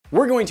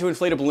We're going to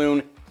inflate a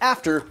balloon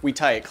after we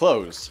tie it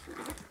closed.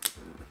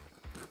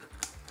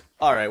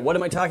 All right, what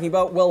am I talking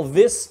about? Well,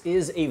 this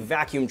is a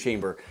vacuum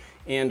chamber.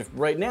 And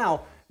right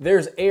now,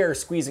 there's air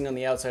squeezing on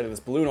the outside of this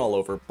balloon all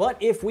over. But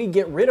if we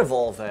get rid of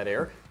all of that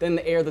air, then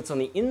the air that's on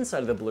the inside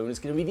of the balloon is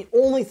gonna be the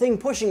only thing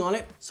pushing on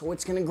it, so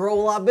it's gonna grow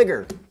a lot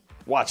bigger.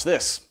 Watch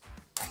this.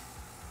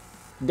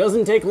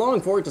 Doesn't take long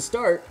for it to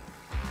start.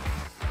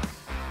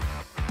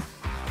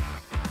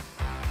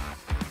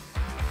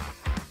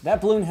 That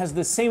balloon has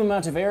the same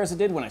amount of air as it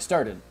did when I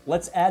started.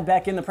 Let's add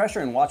back in the pressure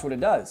and watch what it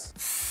does.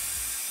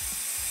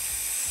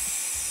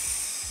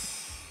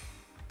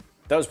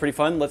 That was pretty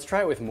fun. Let's try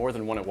it with more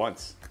than one at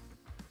once.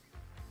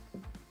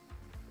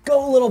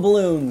 Go, little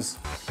balloons!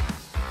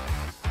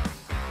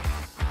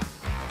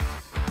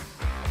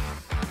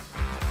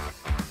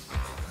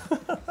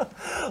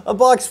 A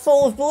box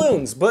full of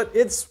balloons, but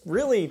it's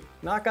really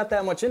not got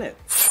that much in it.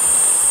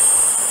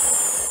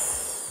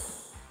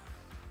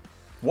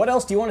 What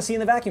else do you want to see in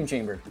the vacuum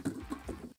chamber?